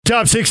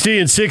Top 60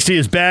 and 60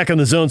 is back on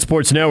the Zone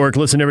Sports Network.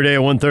 Listen every day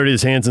at 1:30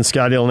 as Hans and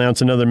Scotty will announce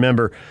another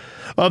member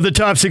of the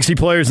top 60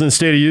 players in the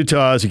state of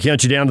Utah as we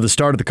count you down to the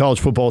start of the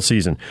college football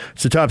season.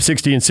 It's the Top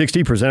 60 and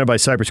 60 presented by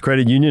Cypress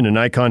Credit Union and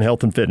Icon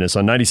Health and Fitness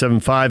on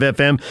 97.5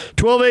 FM,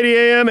 1280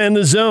 AM, and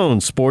the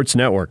Zone Sports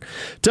Network.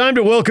 Time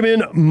to welcome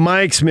in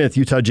Mike Smith,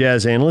 Utah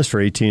Jazz analyst for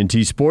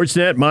AT&T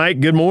Sportsnet. Mike,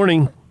 good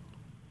morning.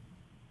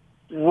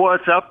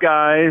 What's up,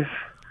 guys?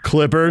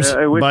 Clippers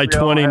by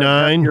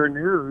 29. Your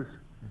news.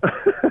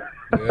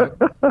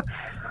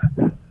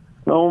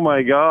 Oh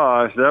my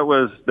gosh, that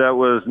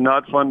was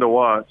not fun to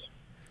watch.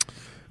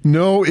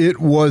 No, it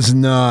was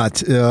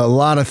not. A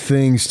lot of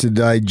things to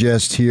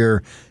digest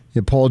here.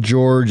 Yeah, Paul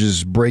George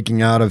is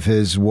breaking out of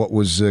his what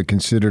was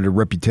considered a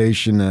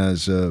reputation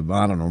as,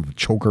 I don't know if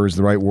choker is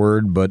the right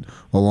word, but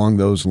along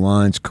those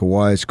lines,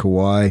 Kawhi is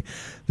Kawhi.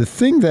 The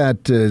thing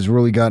that has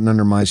really gotten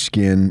under my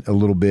skin a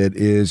little bit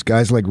is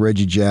guys like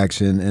Reggie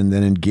Jackson and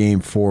then in Game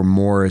 4,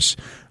 Morris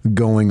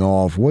going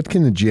off. What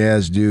can the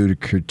Jazz do to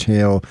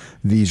curtail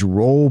these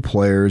role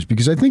players?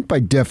 Because I think by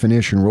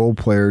definition, role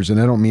players,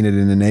 and I don't mean it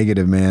in a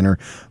negative manner,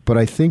 but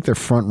I think they're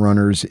front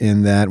runners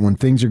in that when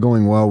things are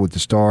going well with the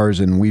Stars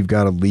and we've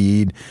got a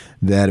lead,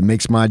 that it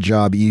makes my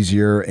job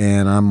easier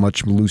and I'm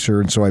much looser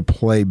and so I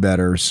play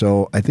better.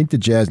 So I think the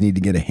Jazz need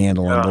to get a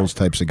handle on those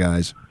types of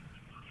guys.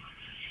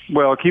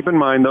 Well, keep in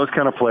mind those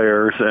kind of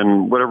players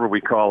and whatever we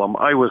call them,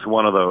 I was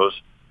one of those.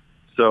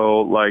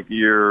 So, like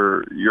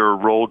your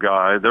role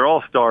guy, they're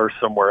all stars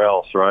somewhere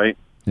else, right?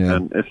 Yeah.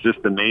 And it's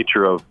just the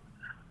nature of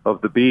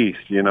the beast.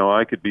 You know,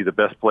 I could be the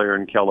best player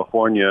in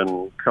California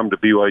and come to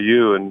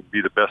BYU and be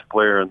the best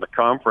player in the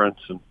conference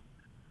and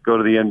go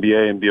to the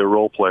NBA and be a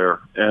role player.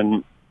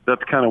 And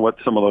that's kind of what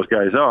some of those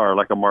guys are,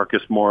 like a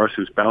Marcus Morris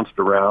who's bounced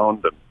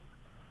around.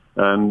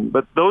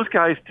 But those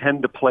guys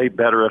tend to play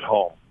better at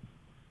home,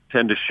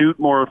 tend to shoot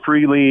more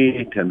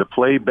freely, tend to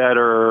play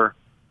better.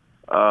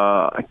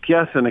 I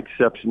guess an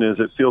exception is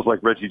it feels like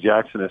Reggie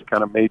Jackson has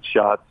kind of made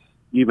shots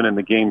even in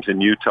the games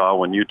in Utah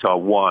when Utah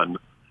won.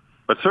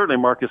 But certainly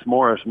Marcus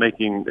Morris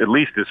making at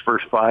least his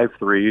first 5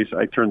 threes.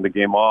 I turned the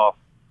game off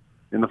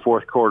in the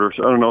fourth quarter,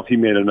 so I don't know if he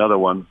made another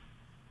one.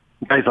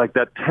 Guys like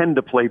that tend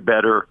to play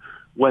better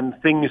when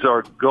things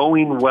are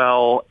going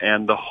well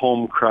and the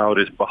home crowd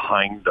is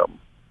behind them.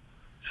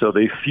 So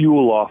they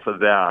fuel off of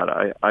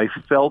that. I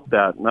felt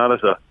that, not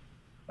as a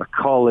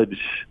college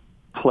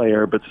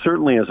player, but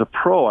certainly as a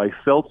pro, I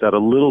felt that a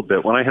little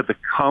bit when I had the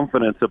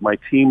confidence of my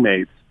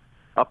teammates,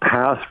 a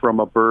pass from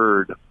a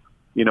Bird,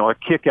 you know, a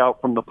kick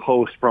out from the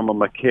post from a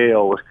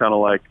McHale was kind of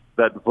like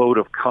that vote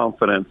of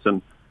confidence.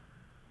 And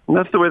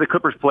that's the way the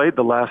Clippers played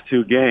the last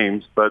 2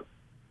 games, but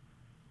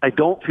I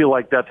don't feel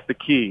like that's the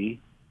key.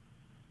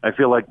 I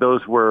feel like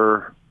those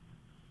were,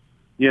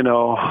 you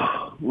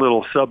know,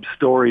 little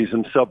sub-stories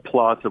and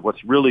subplots of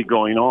what's really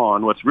going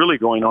on. What's really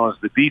going on is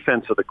the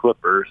defense of the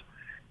Clippers.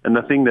 And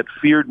the thing that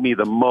feared me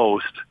the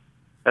most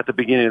at the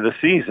beginning of the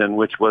season,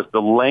 which was the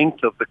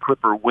length of the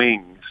Clipper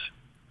wings.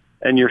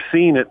 And you're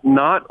seeing it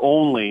not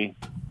only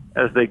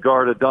as they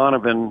guard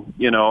Donovan,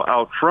 you know,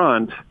 out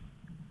front,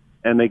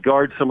 and they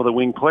guard some of the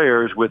wing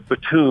players with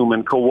Batum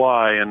and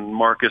Kawhi and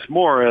Marcus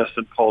Morris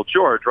and Paul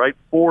George, right?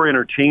 4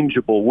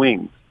 interchangeable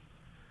wings.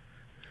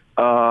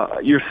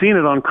 You're seeing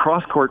it on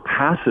cross-court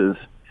passes.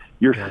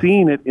 You're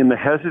seeing it in the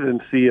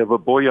hesitancy of a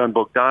Bojan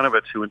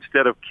Bogdanovic who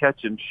instead of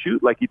catch and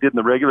shoot like he did in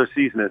the regular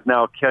season is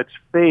now catch,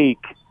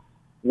 fake,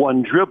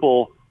 one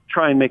dribble,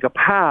 try and make a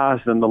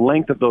pass, and the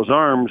length of those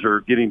arms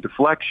are getting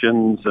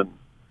deflections. And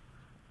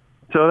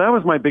so that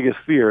was my biggest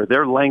fear.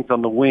 Their length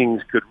on the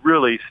wings could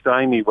really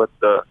stymie what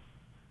the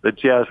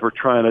Jazz were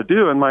trying to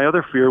do. And my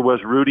other fear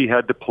was Rudy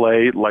had to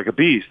play like a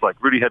beast, like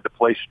Rudy had to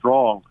play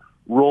strong,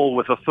 roll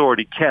with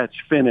authority, catch,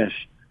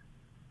 finish.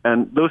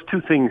 And those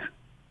 2 things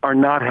are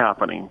not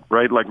happening,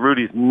 right? Like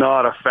Rudy's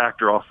not a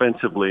factor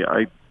offensively.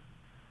 I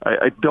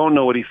don't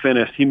know what he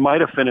finished. He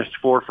might have finished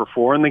 4 for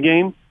 4 in the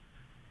game,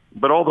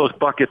 but all those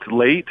buckets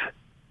late,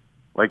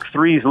 like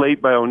threes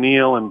late by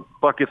O'Neal and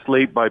buckets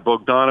late by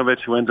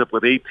Bogdanovic, who ends up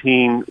with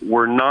 18,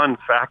 were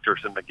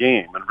non-factors in the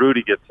game. And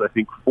Rudy gets, I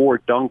think, 4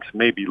 dunks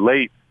maybe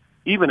late,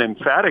 even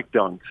emphatic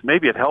dunks.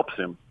 Maybe it helps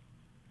him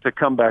to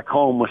come back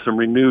home with some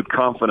renewed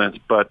confidence.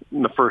 But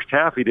in the first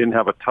half, he didn't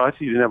have a touch,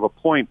 he didn't have a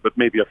point, but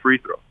maybe a free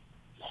throw.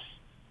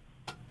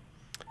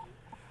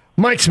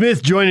 Mike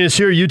Smith joining us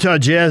here, Utah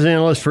Jazz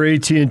analyst for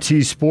AT&T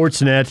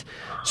Sportsnet.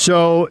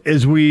 So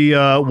as we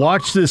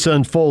watch this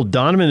unfold,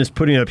 Donovan is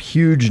putting up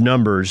huge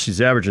numbers. He's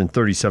averaging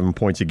 37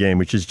 points a game,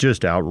 which is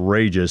just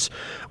outrageous.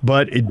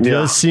 But it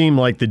does seem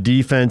like the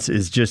defense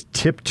is just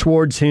tipped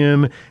towards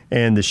him,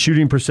 and the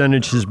shooting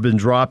percentage has been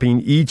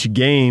dropping each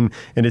game.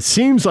 And it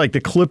seems like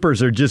the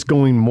Clippers are just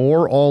going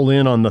more all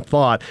in on the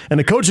thought. And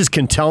the coaches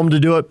can tell them to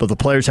do it, but the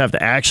players have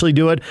to actually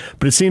do it.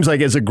 But it seems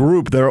like as a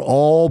group, they're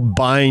all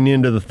buying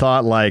into the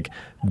thought like,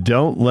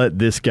 don't let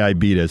this guy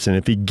beat us. And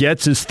if he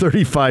gets his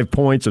 35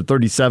 points or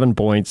 37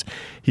 points,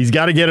 he's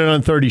got to get it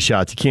on 30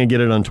 shots. He can't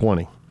get it on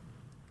 20.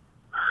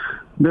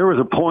 There was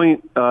a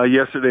point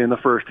yesterday in the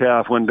first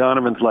half when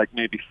Donovan's like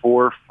maybe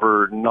 4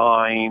 for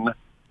 9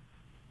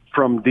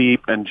 from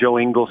deep, and Joe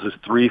Ingles is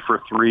 3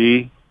 for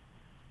 3.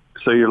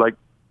 So you're like,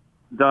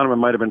 Donovan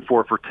might have been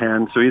 4 for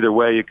 10. So either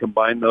way, you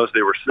combine those,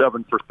 they were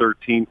 7 for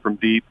 13 from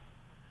deep.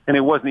 And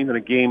it wasn't even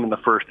a game in the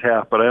first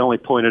half, but I only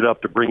pointed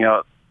up to bring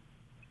out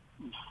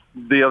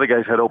the other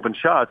guys had open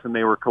shots, and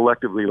they were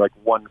collectively like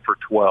 1 for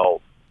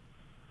 12.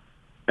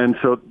 And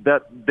so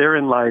that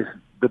therein lies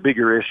the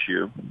bigger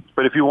issue.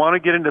 But if you want to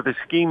get into the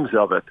schemes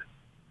of it,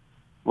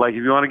 like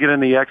if you want to get in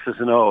the X's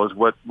and O's,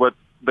 what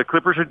the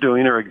Clippers are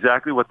doing are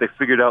exactly what they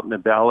figured out in the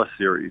Dallas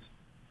series,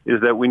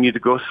 is that we need to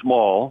go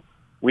small.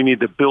 We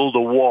need to build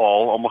a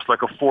wall, almost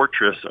like a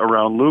fortress,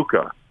 around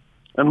Luka.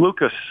 And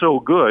Luka's so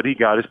good, he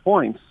got his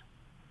points.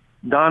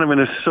 Donovan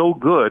is so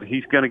good,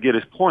 he's going to get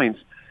his points.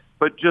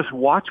 But just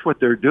watch what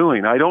they're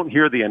doing. I don't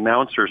hear the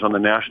announcers on the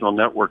national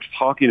networks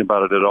talking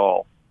about it at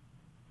all.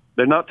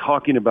 They're not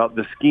talking about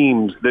the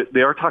schemes.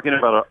 They are talking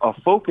about a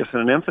focus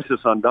and an emphasis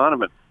on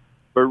Donovan.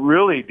 But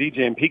really,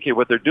 DJ and PK,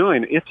 what they're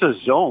doing, it's a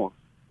zone.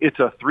 It's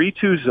a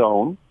 3-2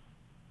 zone,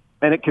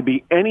 and it can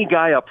be any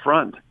guy up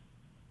front,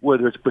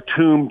 whether it's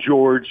Batum,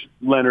 George,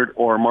 Leonard,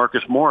 or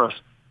Marcus Morris.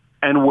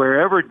 And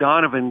wherever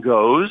Donovan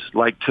goes,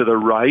 like to the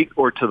right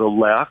or to the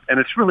left, and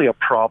it's really a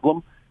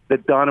problem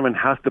that Donovan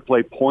has to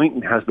play point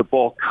and has the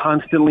ball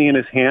constantly in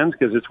his hands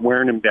because it's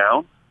wearing him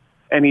down,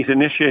 and he's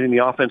initiating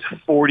the offense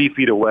 40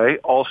 feet away,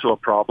 also a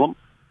problem.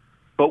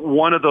 But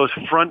one of those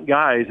front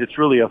guys, it's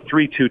really a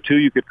 3-2-2,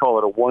 you could call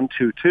it a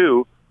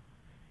 1-2-2,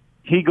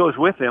 he goes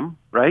with him,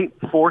 right?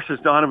 Forces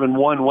Donovan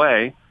one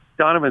way.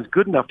 Donovan's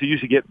good enough to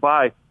usually get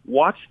by.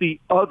 Watch the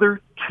other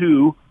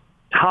two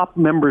top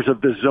members of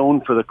the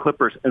zone for the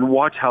Clippers and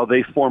watch how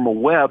they form a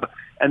web,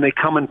 and they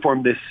come and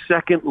form this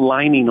second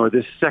lining or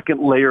this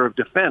second layer of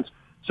defense.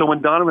 So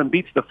when Donovan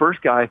beats the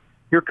first guy,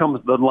 here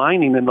comes the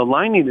lining, and the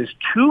lining is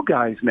 2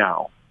 guys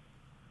now.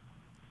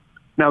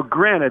 Now,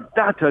 granted,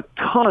 that's a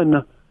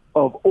ton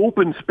of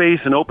open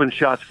space and open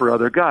shots for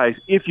other guys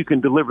if you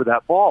can deliver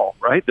that ball,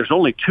 right? There's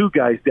only 2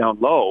 guys down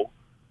low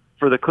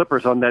for the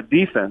Clippers on that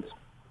defense.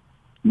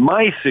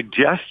 My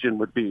suggestion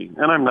would be,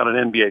 and I'm not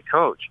an NBA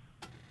coach,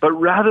 but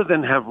rather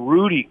than have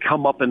Rudy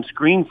come up and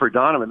screen for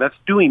Donovan, that's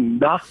doing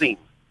nothing.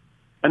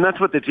 And that's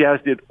what the Jazz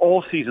did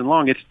all season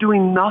long. It's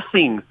doing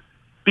nothing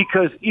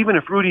because even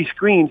if Rudy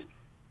screens,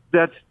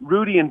 that's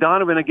Rudy and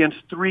Donovan against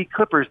 3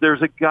 Clippers.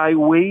 There's a guy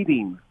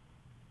waiting.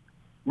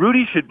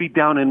 Rudy should be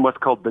down in what's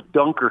called the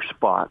dunker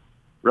spot,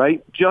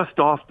 right? Just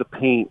off the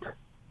paint,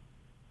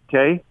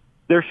 okay?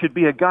 There should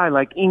be a guy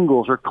like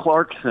Ingles or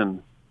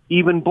Clarkson,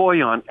 even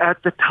Boyan,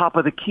 at the top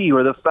of the key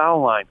or the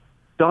foul line.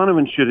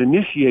 Donovan should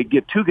initiate,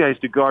 get 2 guys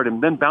to guard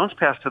him, then bounce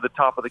pass to the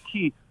top of the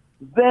key.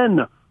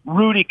 Then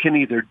Rudy can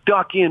either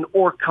duck in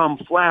or come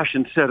flash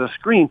and set a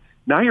screen.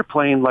 Now you're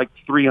playing like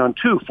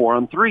 3-on-2,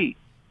 4-on-3.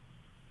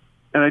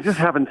 And I just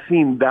haven't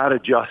seen that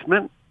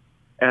adjustment.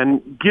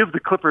 And give the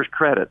Clippers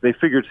credit. They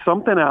figured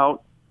something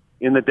out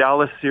in the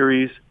Dallas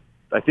series.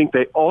 I think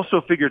they also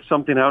figured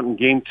something out in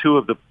Game 2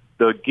 of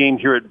the game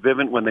here at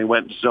Vivint when they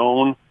went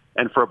zone.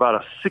 And for about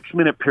a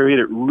 6-minute period,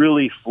 it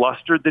really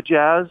flustered the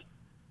Jazz.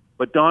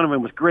 But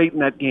Donovan was great in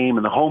that game,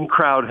 and the home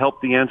crowd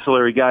helped the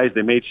ancillary guys.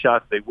 They made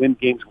shots. They win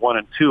games 1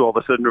 and 2. All of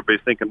a sudden,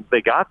 everybody's thinking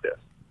they got this.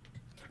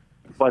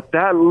 But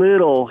that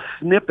little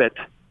snippet,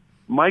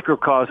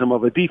 microcosm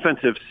of a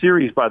defensive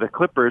series by the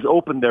Clippers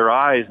opened their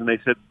eyes, and they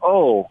said,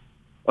 oh,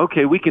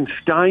 okay, we can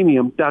stymie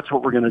them. That's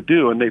what we're going to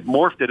do. And they've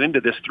morphed it into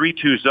this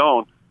 3-2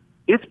 zone.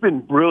 It's been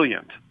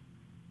brilliant.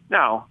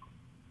 Now,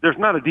 there's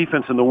not a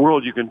defense in the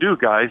world you can do,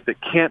 guys, that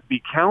can't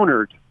be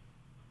countered.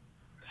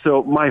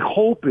 So my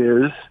hope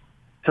is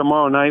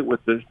tomorrow night with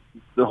the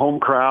home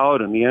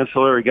crowd and the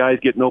ancillary guys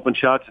getting open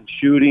shots and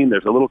shooting,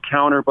 there's a little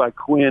counter by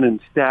Quinn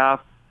and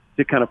staff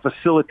to kind of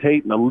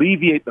facilitate and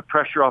alleviate the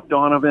pressure off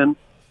Donovan.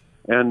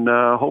 And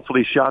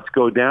hopefully shots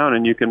go down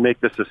and you can make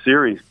this a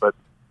series. But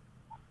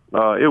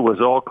it was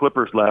all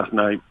Clippers last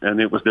night, and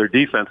it was their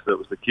defense that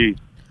was the key.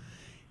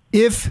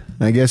 If,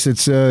 I guess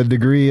it's a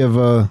degree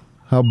of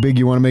how big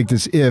you want to make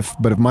this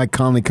but if Mike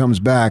Conley comes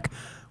back,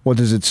 what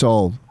does it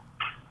solve?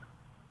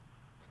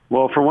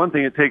 Well, for one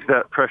thing, it takes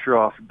that pressure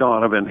off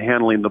Donovan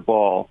handling the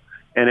ball,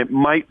 and it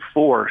might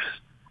force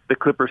the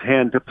Clippers'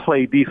 hand to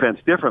play defense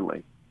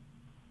differently.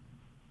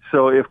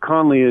 So if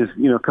Conley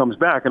comes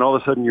back, and all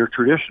of a sudden you're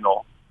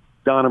traditional,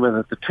 Donovan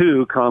at the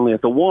 2, Conley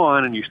at the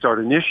 1, and you start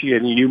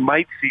initiating, you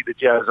might see the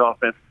Jazz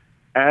offense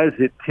as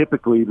it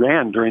typically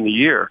ran during the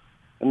year.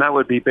 And that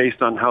would be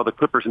based on how the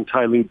Clippers and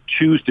Ty Lue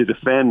choose to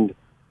defend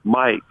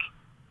Mike.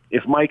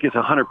 If Mike is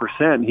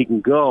 100%, he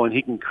can go and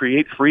he can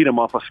create freedom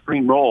off a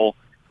screen roll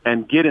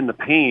and get in the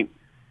paint.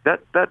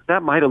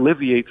 That might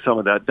alleviate some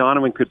of that.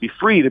 Donovan could be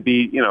free to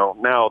be,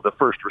 now the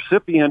first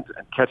recipient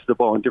and catch the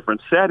ball in different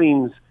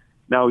settings.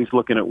 Now he's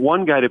looking at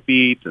one guy to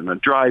beat and a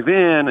drive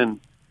in, and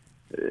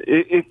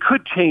it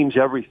could change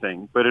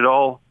everything, but it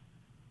all.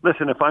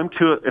 Listen, if I'm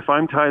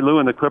Ty Lue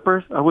and the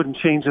Clippers, I wouldn't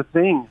change a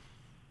thing.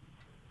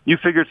 You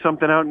figured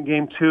something out in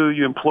Game 2,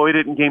 you employed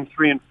it in Game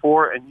 3 and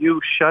 4, and you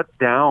shut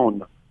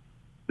down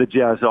the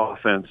Jazz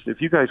offense.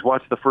 If you guys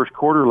watched the first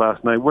quarter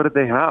last night, what did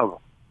they have?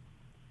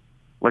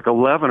 like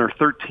 11 or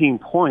 13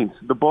 points,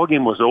 the ball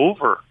game was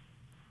over.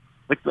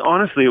 Like,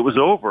 honestly, it was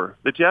over.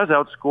 The Jazz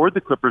outscored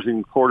the Clippers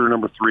in quarter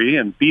number 3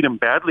 and beat them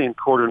badly in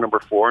quarter number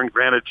 4. And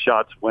granted,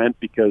 shots went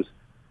because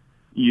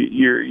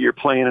you're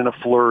playing in a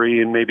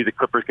flurry, and maybe the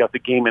Clippers got the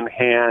game in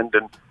hand,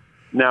 and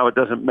now it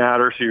doesn't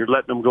matter, so you're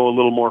letting them go a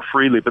little more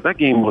freely. But that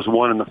game was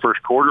won in the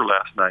first quarter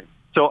last night.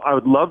 So I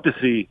would love to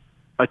see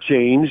a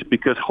change,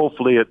 because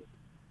hopefully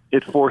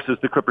it forces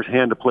the Clippers'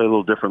 hand to play a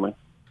little differently.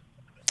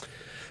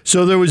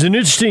 So there was an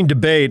interesting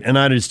debate, and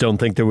I just don't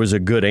think there was a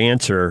good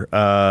answer.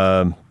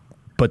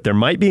 But there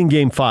might be in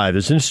Game 5.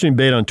 There's an interesting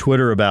debate on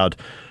Twitter about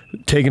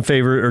taking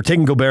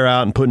Gobert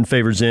out and putting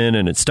Favors in,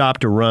 and it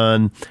stopped a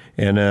run.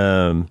 And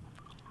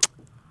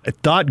I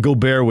thought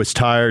Gobert was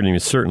tired, and he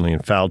was certainly in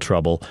foul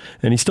trouble.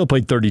 And he still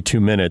played 32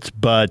 minutes.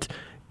 But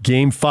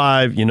Game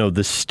 5,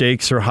 the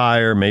stakes are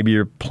higher. Maybe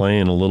you're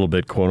playing a little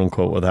bit,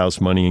 quote-unquote, with house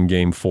money in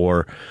Game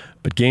 4.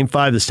 But Game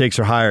 5, the stakes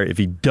are higher. If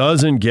he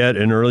doesn't get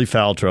an early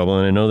foul trouble,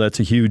 and I know that's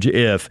a huge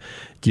if,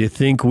 do you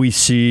think we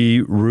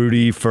see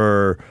Rudy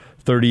for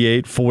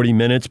 38, 40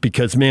 minutes?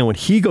 Because, man, when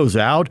he goes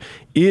out,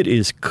 it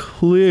is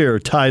clear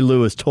Ty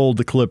Lewis told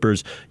the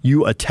Clippers,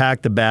 you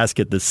attack the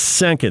basket the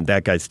second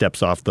that guy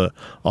steps off the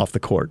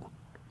court.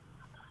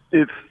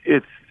 It's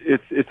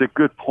a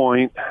good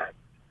point,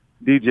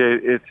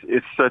 DJ.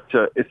 It's such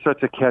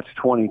a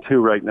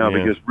catch-22 right now,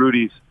 because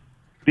Rudy's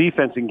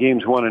defense in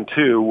games 1 and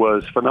 2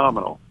 was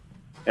phenomenal.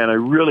 And I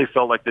really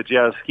felt like the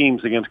Jazz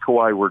schemes against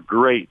Kawhi were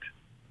great.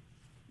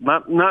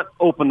 Not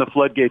open the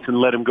floodgates and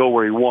let him go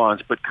where he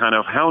wants, but kind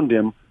of hound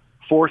him,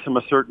 force him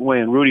a certain way,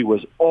 and Rudy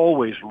was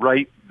always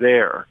right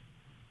there.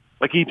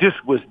 Like, he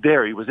just was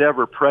there. He was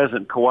ever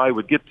present. Kawhi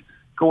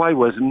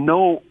was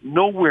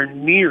nowhere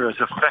near as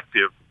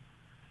effective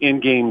in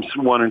games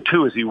 1 and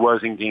 2 as he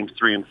was in games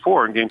 3 and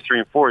 4. In games 3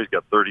 and 4, he's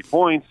got 30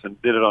 points and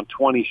did it on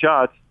 20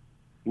 shots.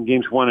 In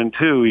games 1 and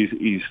 2,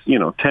 he's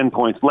 10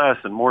 points less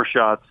and more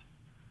shots.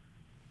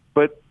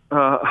 But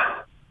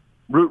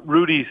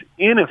Rudy's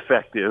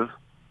ineffective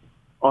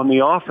on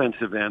the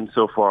offensive end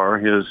so far.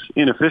 His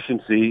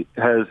inefficiency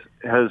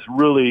has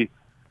really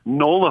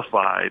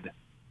nullified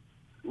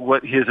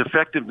what his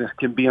effectiveness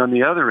can be on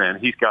the other end.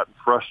 He's gotten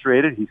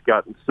frustrated. He's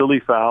gotten silly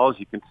fouls.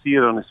 You can see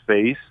it on his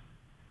face.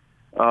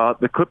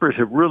 The Clippers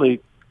have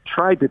really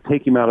tried to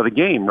take him out of the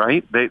game,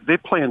 right? They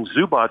played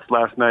Zubac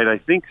last night, I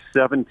think,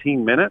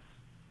 17 minutes.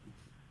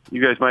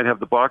 You guys might have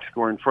the box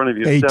score in front of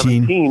you.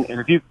 18.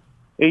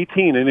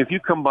 18. And if you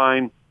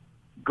combine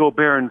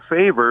Gobert and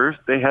Favors,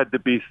 they had to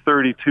be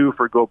 32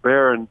 for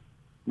Gobert and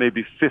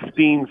maybe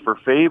 15 for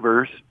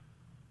Favors.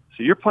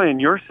 So you're playing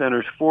your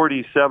centers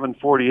 47,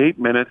 48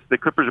 minutes. The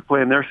Clippers are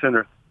playing their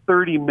center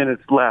 30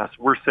 minutes less.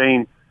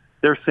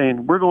 They're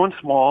saying, we're going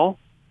small,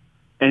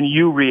 and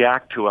you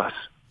react to us.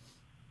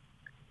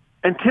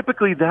 And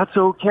typically that's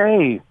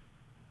okay.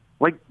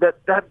 Like,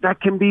 that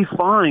can be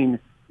fine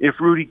if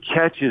Rudy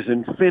catches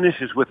and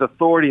finishes with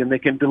authority and they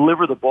can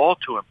deliver the ball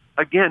to him.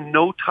 Again,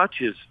 no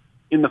touches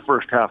in the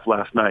first half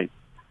last night.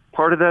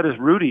 Part of that is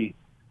Rudy.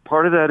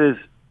 Part of that is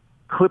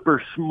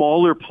Clippers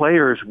smaller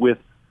players with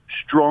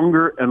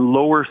stronger and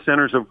lower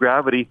centers of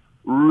gravity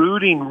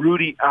rooting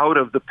Rudy out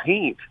of the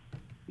paint.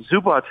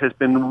 Zubac has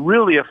been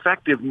really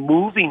effective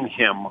moving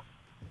him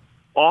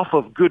off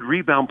of good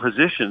rebound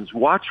positions.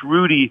 Watch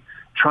Rudy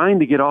trying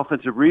to get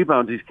offensive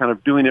rebounds. He's kind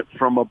of doing it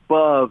from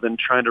above and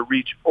trying to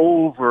reach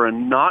over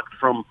and not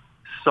from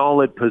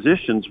solid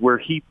positions where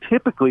he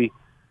typically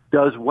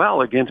does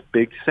well against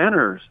big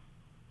centers.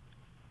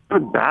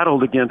 Been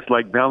battled against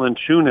like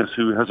Valanciunas,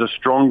 who has a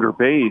stronger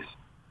base.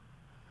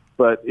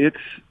 But it's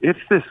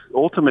this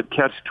ultimate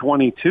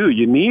catch-22.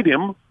 You need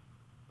him,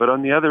 but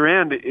on the other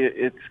end,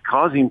 it's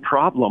causing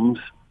problems.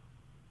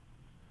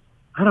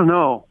 I don't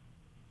know.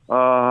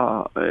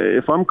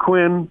 If I'm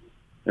Quinn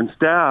and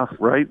staff,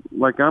 right,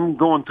 like I'm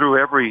going through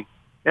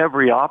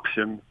every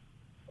option.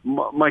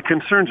 My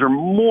concerns are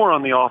more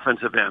on the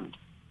offensive end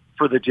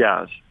for the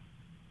Jazz.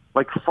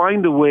 Like,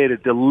 find a way to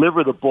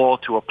deliver the ball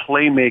to a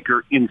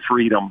playmaker in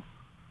freedom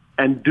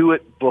and do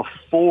it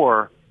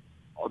before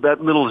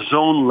that little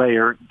zone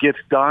layer gets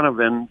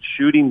Donovan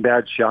shooting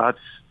bad shots,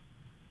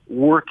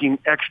 working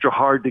extra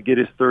hard to get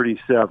his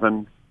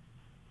 37.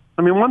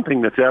 I mean, one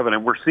thing that's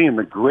evident, we're seeing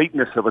the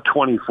greatness of a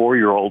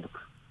 24-year-old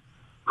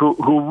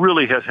who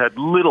really has had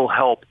little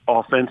help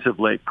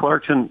offensively.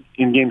 Clarkson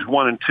in games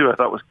 1 and 2 I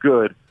thought was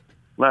good.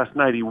 Last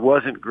night he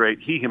wasn't great.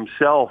 He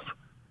himself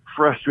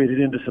frustrated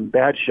into some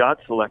bad shot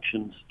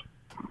selections.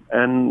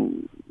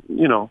 And,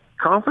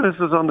 confidence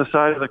is on the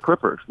side of the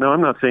Clippers. Now,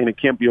 I'm not saying it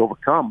can't be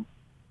overcome.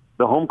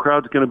 The home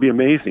crowd's going to be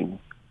amazing.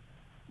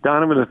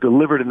 Donovan has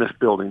delivered in this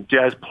building.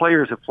 Jazz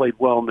players have played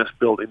well in this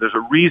building. There's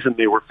a reason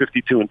they were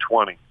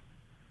 52-20.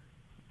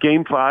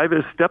 Game 5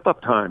 is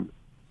step-up time.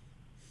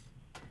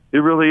 It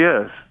really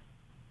is.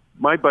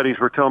 My buddies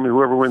were telling me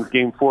whoever wins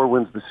Game 4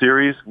 wins the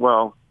series.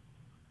 Well,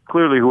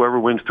 clearly whoever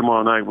wins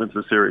tomorrow night wins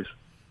the series.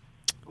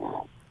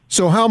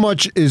 So how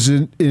much is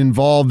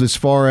involved as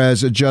far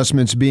as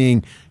adjustments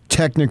being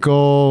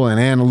technical and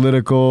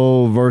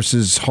analytical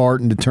versus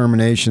heart and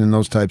determination and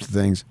those types of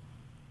things?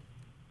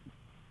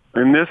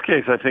 In this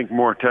case, I think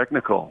more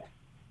technical.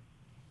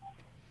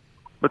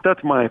 But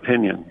that's my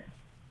opinion.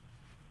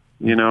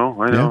 You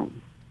know, I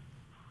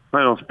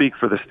don't speak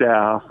for the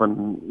staff,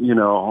 and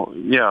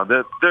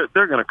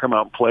they're going to come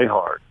out and play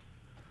hard.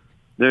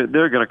 They're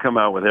going to come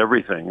out with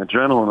everything.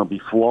 Adrenaline will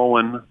be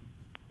flowing,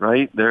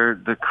 right?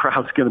 The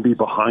crowd's going to be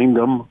behind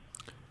them.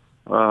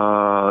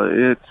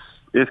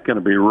 It's going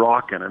to be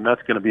rocking, and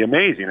that's going to be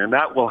amazing. And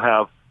that will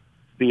have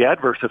the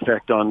adverse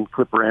effect on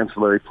Clipper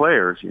ancillary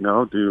players. You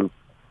know, do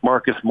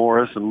Marcus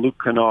Morris and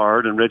Luke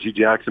Kennard and Reggie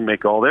Jackson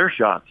make all their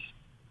shots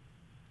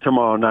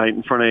tomorrow night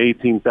in front of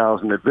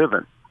 18,000 at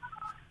Vivint?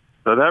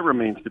 So that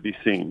remains to be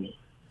seen.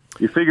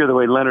 You figure the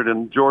way Leonard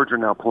and George are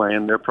now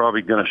playing, they're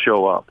probably going to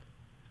show up.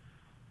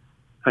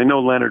 I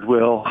know Leonard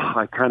will.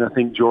 I kind of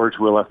think George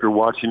will after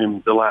watching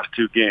him the last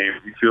two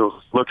games. He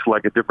looks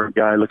like a different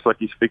guy. Looks like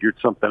he's figured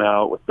something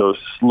out with those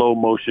slow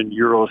motion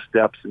Euro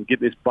steps and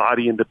getting his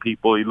body into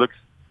people. He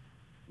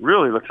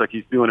really looks like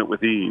he's doing it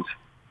with ease.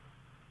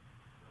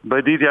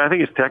 But DJ, I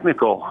think it's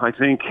technical. I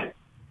think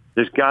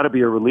there's got to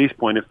be a release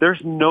point. If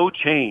there's no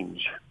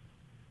change,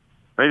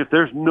 right? If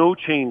there's no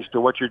change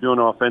to what you're doing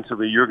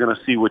offensively, you're going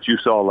to see what you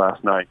saw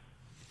last night.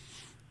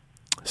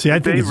 See, I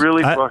think they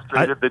really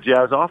frustrated the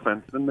Jazz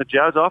offense, and the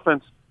Jazz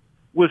offense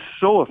was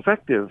so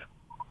effective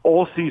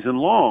all season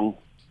long,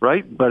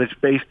 right? But it's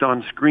based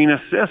on screen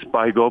assists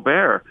by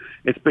Gobert.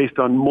 It's based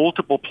on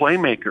multiple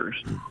playmakers.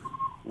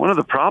 One of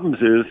the problems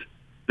is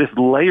this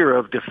layer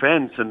of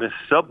defense and this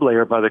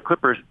sub-layer by the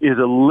Clippers is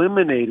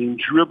eliminating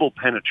dribble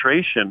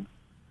penetration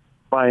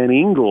by an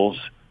Ingles,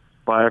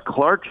 by a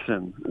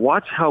Clarkson.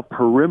 Watch how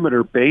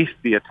perimeter-based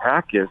the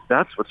attack is.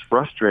 That's what's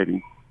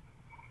frustrating.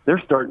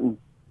 They're starting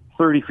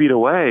 30 feet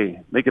away,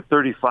 make it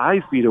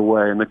 35 feet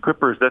away, and the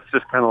Clippers, that's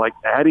just kind of like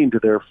adding to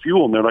their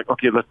fuel, and they're like,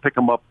 okay, let's pick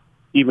them up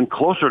even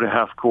closer to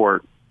half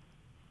court.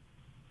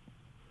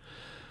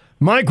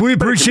 Mike, we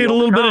appreciate a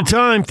little bit of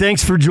time.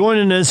 Thanks for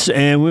joining us,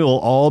 and we will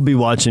all be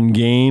watching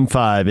Game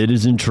 5. It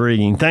is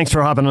intriguing. Thanks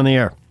for hopping on the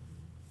air.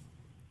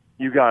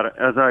 You got it,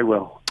 as I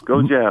will.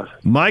 Go Jazz.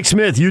 Mike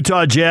Smith,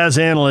 Utah Jazz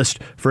analyst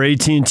for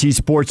AT&T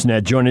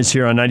Sportsnet. Join us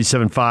here on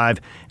 97.5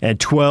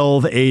 at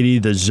 1280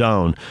 The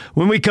Zone.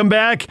 When we come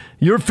back,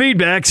 your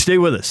feedback. Stay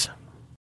with us.